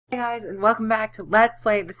Hey guys, and welcome back to Let's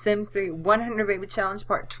Play The Sims 3 100 Baby Challenge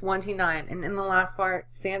Part 29. And in the last part,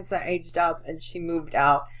 Sansa aged up and she moved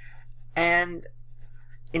out. And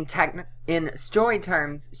in story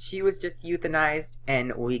terms, she was just euthanized,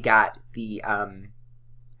 and we got the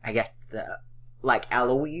I guess like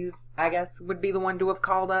Eloise, I guess would be the one to have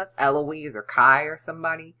called us. Eloise or Kai or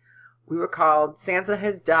somebody. We were called. Sansa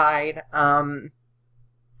has died.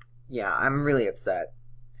 Yeah, I'm really upset.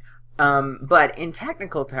 But in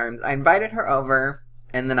technical terms, I invited her over,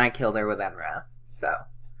 and then I killed her with unrest. So,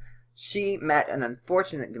 she met an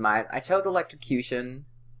unfortunate demise. I chose electrocution.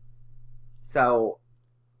 So,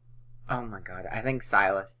 oh my god, I think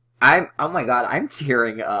Silas. Oh my god, I'm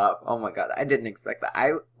tearing up. Oh my god, I didn't expect that.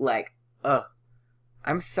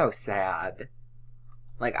 I'm so sad.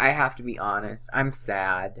 Like, I have to be honest, I'm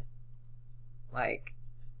sad. Like,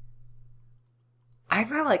 I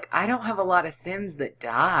feel like I don't have a lot of Sims that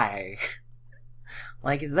die.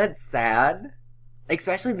 Like, is that sad?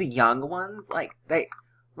 Especially the young ones.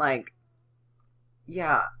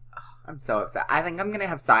 Yeah. I'm so upset. I think I'm gonna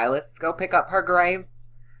have Silas go pick up her grave,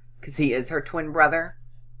 because he is her twin brother.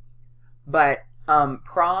 But,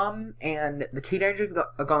 prom and the teenagers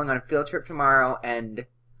are going on a field trip tomorrow, and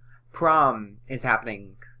prom is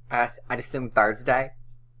happening, I'd assume Thursday.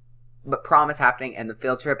 But prom is happening and the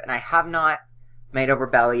field trip, and I have not made over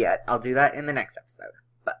Bella yet. I'll do that in the next episode.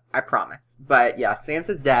 But I promise. But yeah,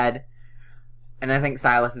 Sansa's dead. And I think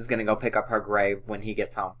Silas is gonna go pick up her grave when he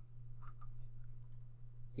gets home.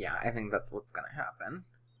 Yeah, I think that's what's gonna happen.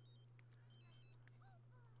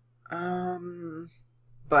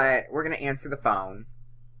 But we're gonna answer the phone.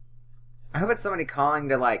 I hope it's somebody calling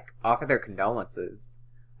to, like, offer their condolences.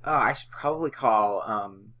 Oh, I should probably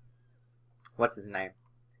call, what's his name?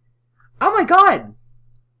 Oh my god!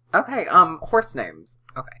 Okay, horse names.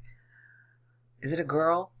 Okay. Is it a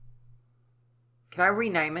girl? Can I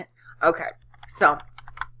rename it? Okay, so,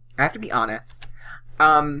 I have to be honest.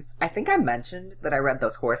 I think I mentioned that I read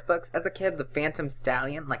those horse books as a kid, The Phantom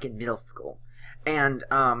Stallion, like in middle school. And,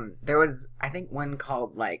 there was, I think, one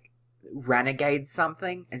called, like, Renegade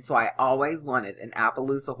something, and so I always wanted an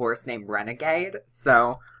Appaloosa horse named Renegade,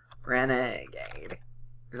 so, Renegade.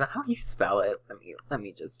 Is that how you spell it? Let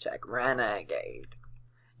me just check. Renegade.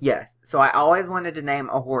 Yes, so I always wanted to name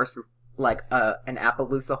a horse, like, an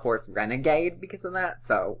Appaloosa horse Renegade because of that,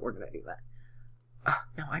 so we're gonna do that. Oh,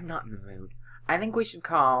 no, I'm not in the mood. I think we should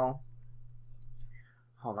call...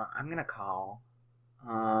 Hold on, I'm gonna call...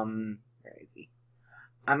 Where is he?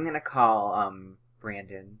 I'm gonna call,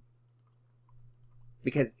 Brandon.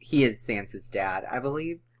 Because he is Sansa's dad, I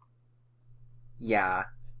believe. Yeah.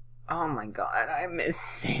 Oh my god, I miss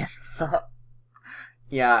Sansa.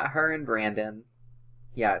 Yeah, her and Brandon.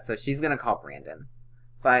 Yeah, so she's gonna call Brandon.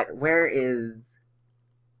 But where is...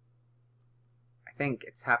 I think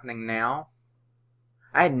it's happening now.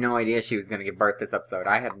 I had no idea she was gonna give birth this episode.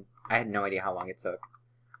 I had no idea how long it took.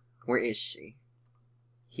 Where is she?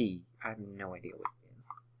 He. I have no idea what it is.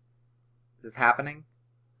 Is this happening?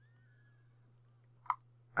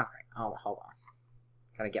 Okay, hold on.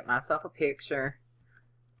 Gotta get myself a picture.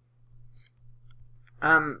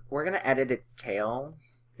 We're gonna edit its tail,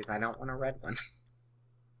 because I don't want a red one.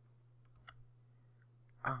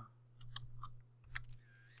 Oh.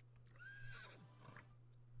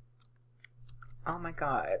 Oh my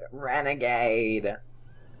god, Renegade!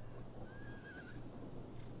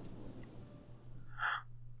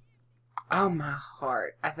 Oh my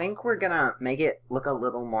heart. I think we're gonna make it look a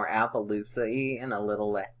little more Appaloosa-y and a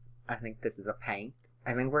little less... I think this is a paint.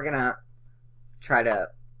 I think we're gonna try to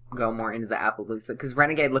go more into the Appaloosa, because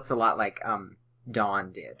Renegade looks a lot like,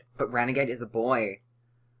 Dawn did. But Renegade is a boy,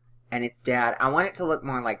 and its dad. I want it to look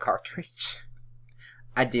more like Cartridge.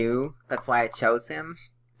 I do. That's why I chose him.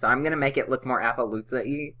 So I'm gonna make it look more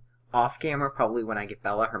Appaloosa-y off camera, probably when I get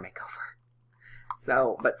Bella her makeover.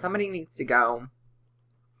 So, but somebody needs to go.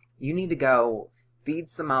 You need to go feed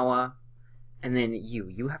Samoa, and then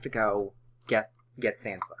you have to go get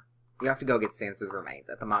Sansa. You have to go get Sansa's remains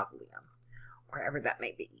at the mausoleum. Wherever that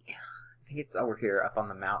may be. I think it's over here up on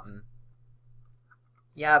the mountain.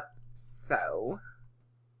 Yep. So,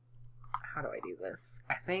 how do I do this?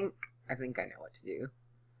 I think I know what to do.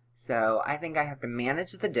 So, I think I have to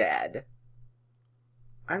manage the dead.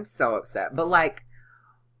 I'm so upset. But, like,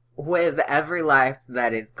 with every life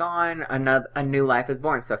that is gone, a new life is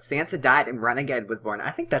born. So, if Sansa died and Renegade was born,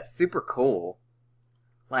 I think that's super cool.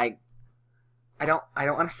 Like, I don't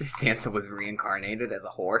want to say Sansa was reincarnated as a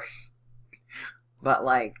horse. But,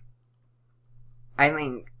 like, I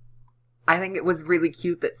think it was really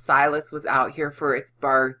cute that Silas was out here for its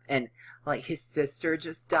birth, and, like, his sister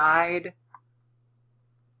just died.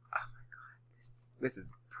 Oh my god, this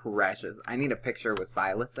is precious. I need a picture with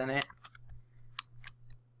Silas in it.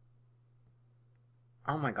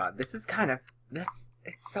 Oh my god, this is kind of,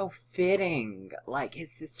 it's so fitting. Like,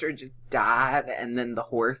 his sister just died, and then the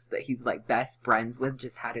horse that he's, like, best friends with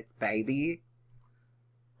just had its baby.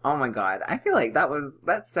 Oh my god, I feel like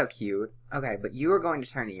that's so cute. Okay, but you are going to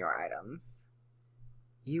turn in your items.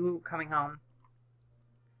 You coming home?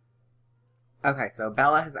 Okay, so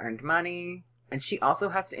Bella has earned money, and she also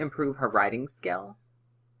has to improve her writing skill.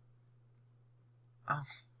 Oh,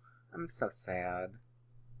 I'm so sad.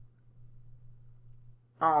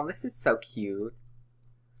 Oh, this is so cute.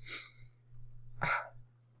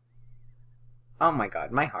 Oh my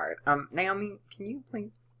god, my heart. Naomi, can you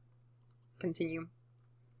please continue?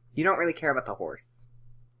 You don't really care about the horse.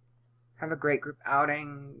 Have a great group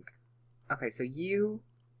outing. Okay, so you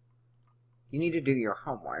need to do your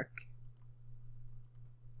homework.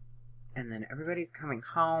 And then everybody's coming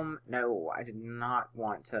home. No, I did not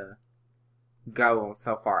want to go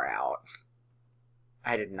so far out.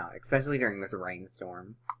 I did not, especially during this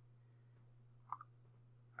rainstorm.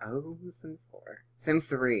 Oh, Sims 4. Sims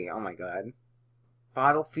 3, oh my god.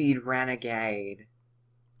 Bottle feed renegade.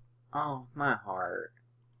 Oh, my heart.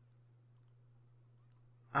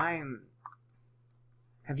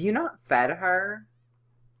 Have you not fed her?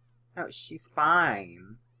 No, she's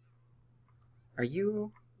fine. Are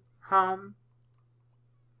you home?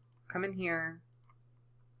 Come in here.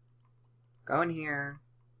 Go in here.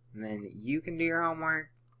 And then you can do your homework.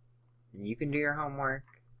 And you can do your homework.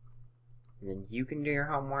 And then you can do your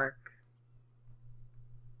homework.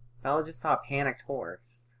 Bella just saw a panicked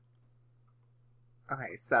horse.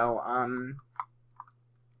 Okay, so,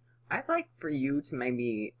 I'd like for you to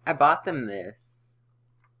maybe... I bought them this.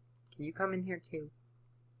 Can you come in here too?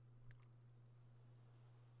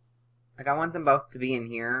 Like, I want them both to be in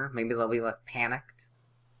here. Maybe they'll be less panicked.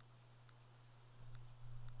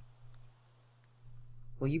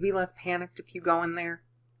 Will you be less panicked if you go in there?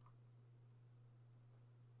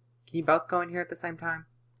 Can you both go in here at the same time?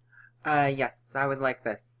 Yes, I would like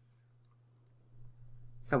this.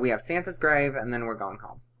 So we have Santa's grave, and then we're going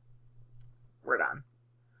home. We're done.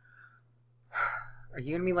 Are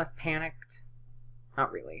you gonna be less panicked?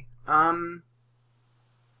 Not really.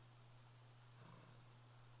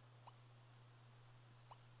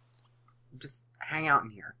 Just hang out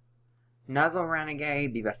in here. Nuzzle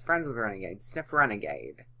renegade, be best friends with renegade, sniff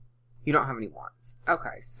renegade. You don't have any wants.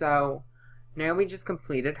 Okay, so Naomi just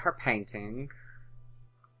completed her painting.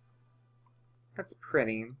 That's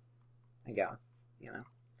pretty, I guess, you know.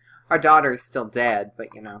 Our daughter's still dead, but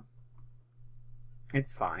you know,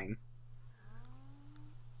 it's fine.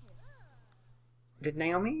 Did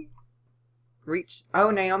Naomi reach?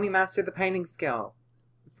 Oh, Naomi mastered the painting skill.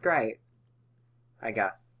 It's great, I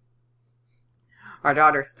guess. Our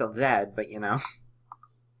daughter's still dead, but you know.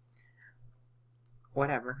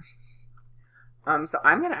 Whatever. So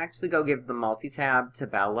I'm gonna actually go give the multi-tab to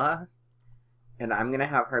Bella. And I'm gonna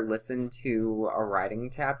have her listen to a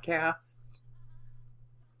writing tab cast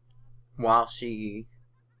while she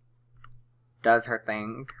does her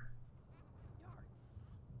thing.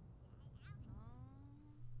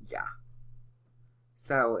 Yeah.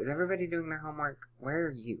 So, is everybody doing their homework? Where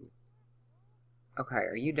are you? Okay,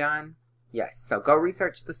 are you done? Yes, so go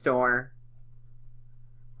research the store.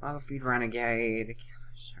 Bottle feed renegade.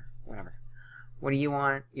 Sure, whatever. What do you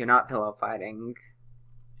want? You're not pillow fighting.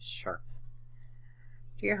 Sure.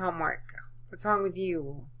 Do your homework. What's wrong with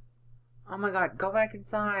you? Oh my god, go back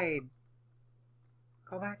inside.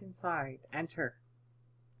 Go back inside. Enter.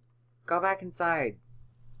 Go back inside.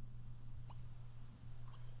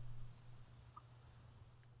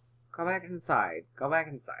 Go back inside. Go back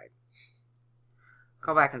inside.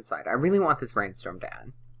 Go back inside. I really want this rainstorm to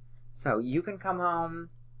end. So, you can come home.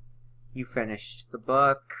 You finished the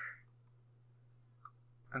book.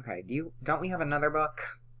 Okay, don't we have another book?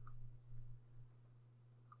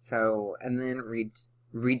 So, and then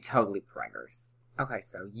read Totally Preggers. Okay,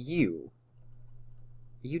 so you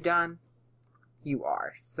done? You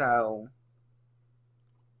are. So,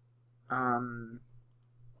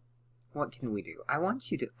 what can we do? I want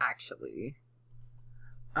you to actually,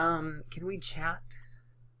 can we chat?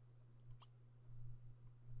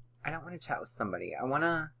 I don't want to chat with somebody. I want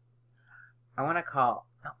to call,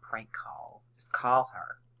 not prank call, just call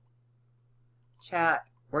her. Chat.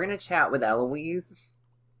 We're going to chat with Eloise.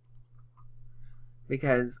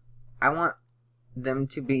 Because I want them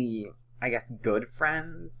to be, I guess, good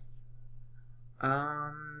friends.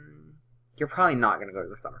 You're probably not going to go to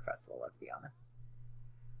the summer festival, let's be honest.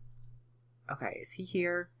 Okay, is he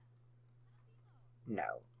here?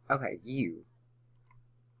 No. Okay, you.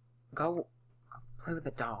 Go play with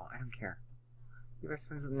the doll. I don't care. You're best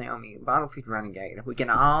friends with Naomi. Battlefield Renegade. We can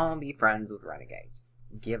all be friends with Renegade. Just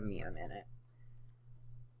give me a minute.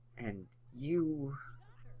 And you...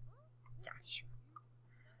 Yeah, sure.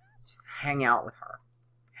 Just hang out with her.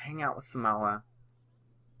 Hang out with Samoa.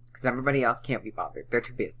 Because everybody else can't be bothered. They're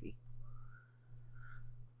too busy.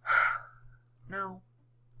 No.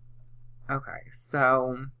 Okay,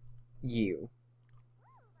 so... You.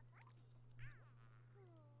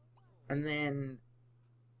 And then...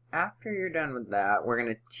 After you're done with that, we're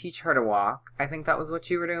going to teach her to walk. I think that was what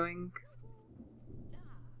you were doing.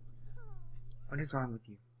 What is wrong with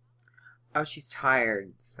you? Oh, she's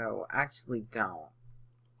tired, so actually don't.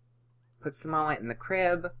 Put Samoa in the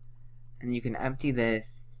crib, and you can empty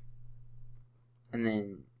this, and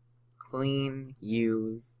then clean,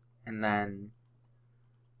 use, and then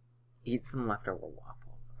eat some leftover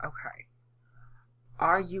waffles. Okay.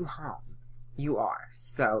 Are you home? You are.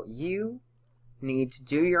 So you need to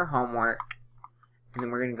do your homework, and then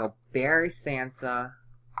we're going to go bury Sansa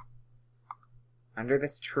under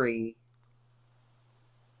this tree.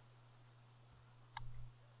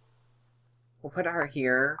 We'll put her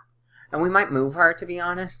here, and we might move her, to be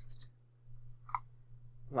honest.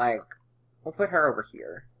 Like, we'll put her over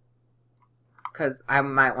here, because I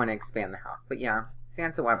might want to expand the house. But yeah,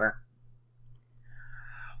 Sansa Webber.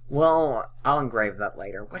 Well, I'll engrave that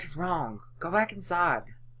later. What is wrong? Go back inside.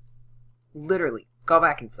 Literally, go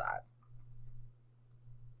back inside.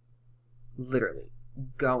 Literally,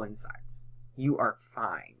 go inside. You are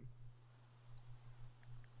fine.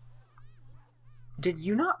 Did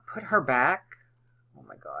you not put her back? Oh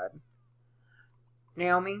my god.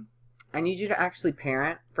 Naomi, I need you to actually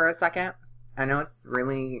parent for a second. I know it's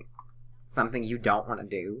really something you don't want to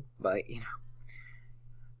do, but you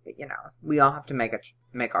know, we all have to make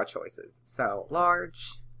our choices. So,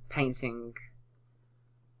 large, painting.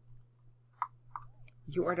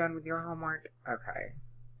 You are done with your homework? Okay.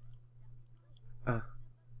 Ugh.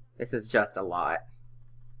 This is just a lot.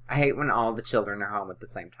 I hate when all the children are home at the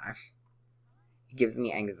same time. It gives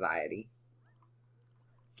me anxiety.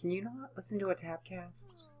 Can you not listen to a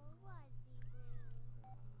tabcast?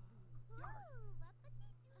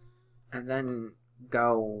 And then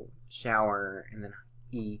go shower and then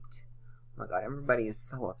eat. Oh my god, everybody is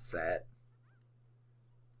so upset.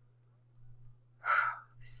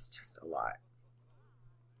 This is just a lot.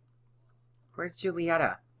 Where's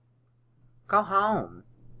Julietta? Go home.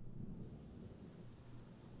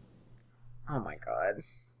 Oh my god.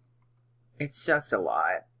 It's just a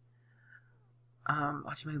lot.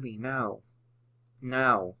 Watch a movie. No.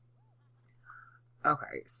 No.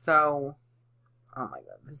 Okay, so... Oh my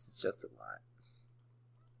god, this is just a lot.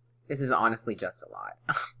 This is honestly just a lot.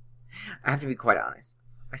 I have to be quite honest.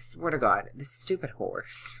 I swear to god, this stupid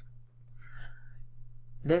horse.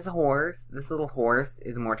 This little horse,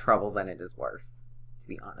 is more trouble than it is worth, to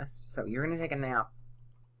be honest. So you're gonna take a nap.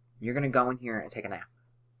 You're gonna go in here and take a nap.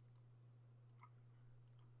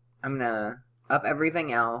 I'm gonna up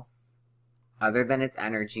everything else, other than its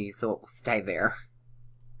energy, so it will stay there.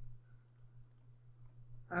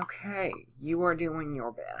 Okay, you are doing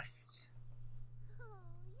your best.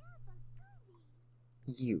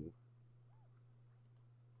 You.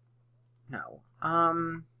 No.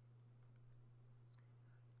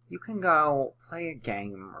 You can go play a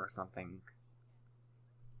game or something.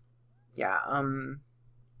 Yeah,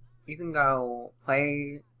 you can go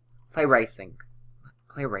play racing.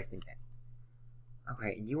 Play a racing game.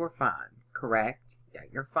 Okay, you are fine, correct? Yeah,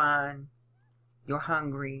 you're fine. You're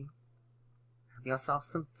hungry. Have yourself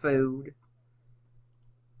some food.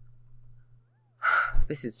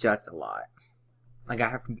 This is just a lot. Like, I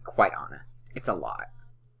have to be quite honest. It's a lot.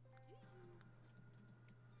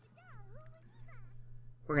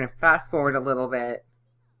 We're gonna fast forward a little bit.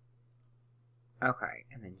 Okay,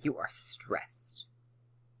 and then you are stressed.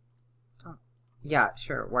 Don't. Yeah,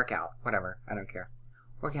 sure, work out. Whatever, I don't care.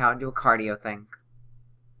 Work out, do a cardio thing.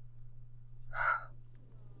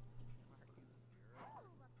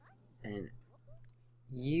 And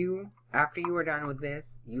you, after you are done with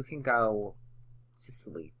this, you can go to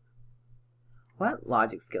sleep. What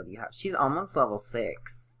logic skill do you have? She's almost level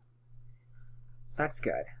 6. That's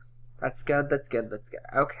good. That's good, that's good, that's good.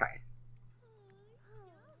 Okay.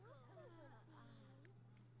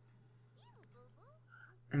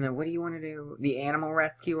 And then what do you want to do? The animal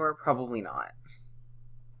rescuer? Probably not.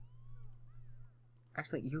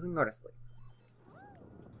 Actually, you can go to sleep.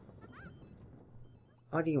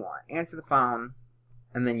 What do you want? Answer the phone,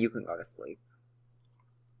 and then you can go to sleep.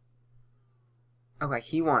 Okay,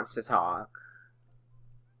 he wants to talk.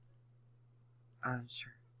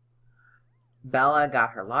 Sure. Bella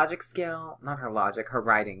got her logic skill. Not her logic, her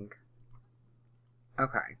writing.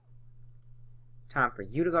 Okay. Time for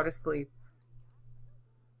you to go to sleep.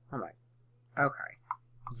 Oh my. Okay.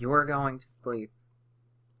 You're going to sleep.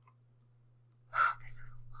 This is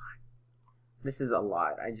a lot. This is a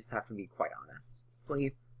lot. I just have to be quite honest.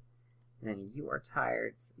 Sleep. And then you are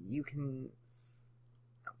tired, so you can...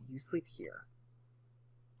 No, you sleep here.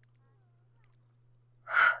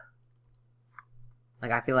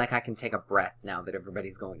 Like, I feel like I can take a breath now that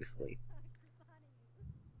everybody's going to sleep.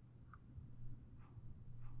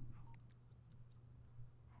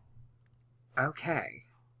 Okay.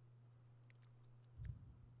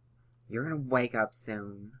 You're gonna wake up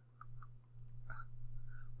soon.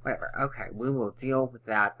 Whatever. Okay, we will deal with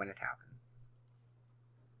that when it happens.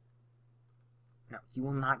 No, you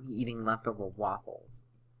will not be eating leftover waffles.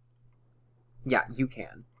 Yeah, you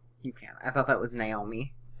can. You can. I thought that was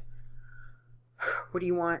Naomi. What do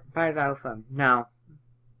you want? Buy a xylophone. No.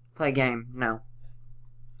 Play a game. No.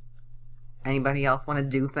 Anybody else want to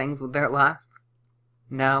do things with their life?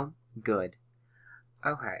 No? Good.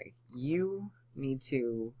 Okay, you need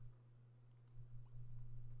to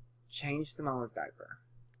change Samoa's diaper.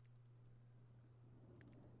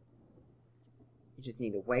 You just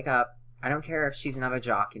need to wake up. I don't care if she's not a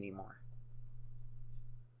jock anymore.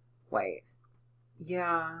 Wait.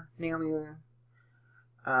 Yeah, Naomi.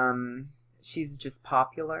 She's just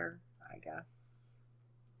popular, I guess.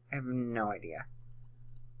 I have no idea.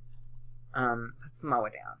 Put Samoa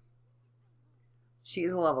down. She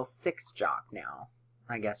is a level 6 jock now.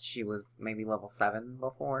 I guess she was maybe level 7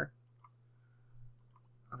 before.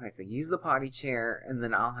 Okay, so use the potty chair, and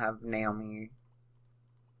then I'll have Naomi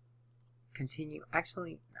continue.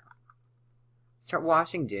 Actually, no. Start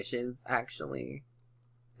washing dishes, actually.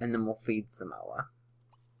 And then we'll feed Samoa.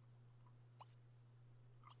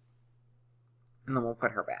 And then we'll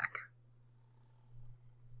put her back.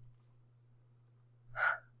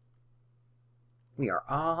 We are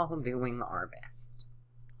all doing our best.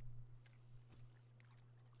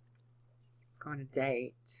 Going to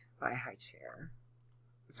date. Buy a high chair.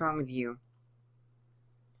 What's wrong with you?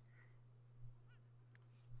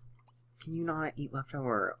 Can you not eat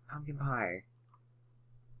leftover pumpkin pie?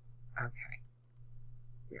 Okay.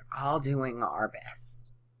 We're all doing our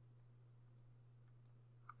best.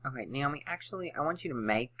 Okay, Naomi, actually, I want you to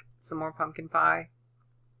make some more pumpkin pie.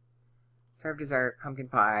 Serve dessert, pumpkin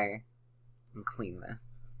pie, and clean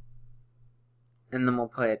this. And then we'll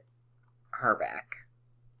put her back.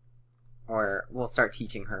 Or we'll start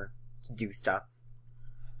teaching her to do stuff.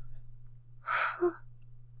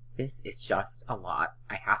 This is just a lot.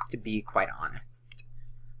 I have to be quite honest.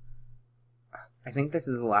 I think this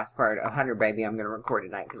is the last part of 100 Baby I'm going to record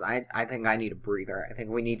tonight, because I think I need a breather. I think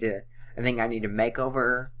I need to make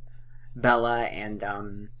over Bella and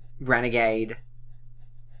Renegade,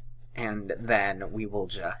 and then we will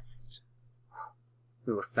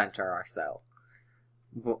center ourselves.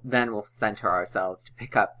 Then we'll center ourselves to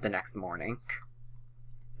pick up the next morning.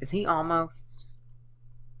 Is he almost?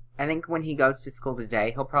 I think when he goes to school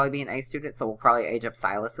today, he'll probably be an A student, so we'll probably age up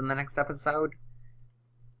Silas in the next episode.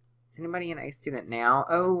 Is anybody an A student now?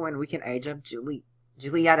 Oh, and we can age up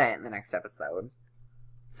Julietta in the next episode.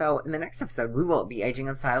 So, in the next episode, we will be aging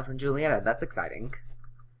up Silas and Julietta. That's exciting.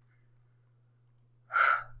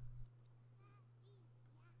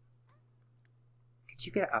 Could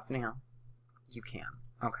you get up now? You can.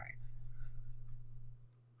 Okay.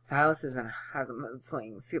 Silas has a mood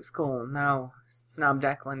swing. Skip school. No. Snub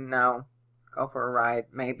Declan. No. Go for a ride.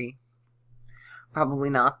 Maybe. Probably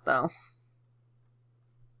not, though.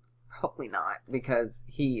 Probably not, because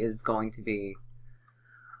he is going to be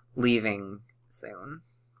leaving soon.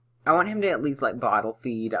 I want him to at least, like, bottle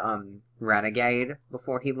feed, Renegade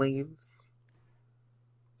before he leaves.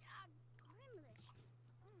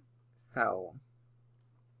 So,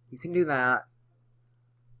 you can do that.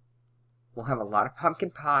 We'll have a lot of pumpkin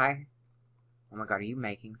pie. Oh my god, are you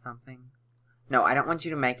making something? No, I don't want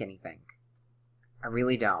you to make anything. I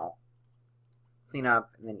really don't. Clean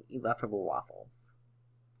up and then eat leftover waffles.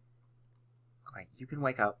 Okay, you can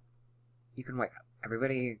wake up. You can wake up.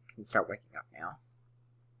 Everybody can start waking up now.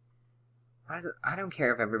 Why is it? I don't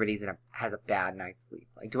care if everybody's has a bad night's sleep.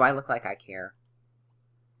 Like, do I look like I care?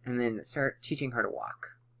 And then start teaching her to walk.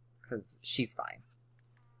 Because she's fine.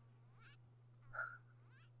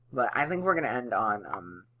 But I think we're going to end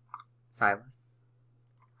on, Silas.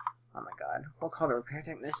 Oh my god. We'll call the repair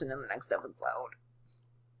technician in the next episode.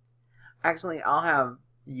 Actually, I'll have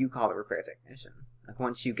you call the repair technician. Like,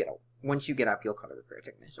 once you get up, you'll call the repair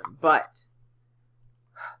technician. But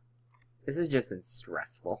this has just been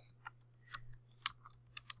stressful.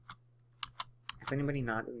 Is anybody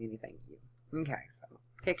not doing anything? You. Okay, so,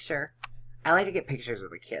 picture. I like to get pictures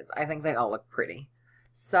of the kids. I think they all look pretty.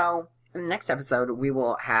 So, In the next episode, we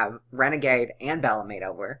will have Renegade and Bella made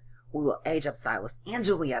over. We will age up Silas and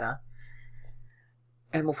Julieta.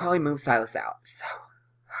 And we'll probably move Silas out. So,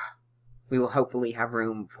 we will hopefully have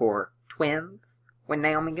room for twins when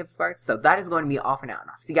Naomi gives birth. So that is going to be all for now. And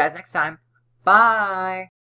I'll see you guys next time. Bye!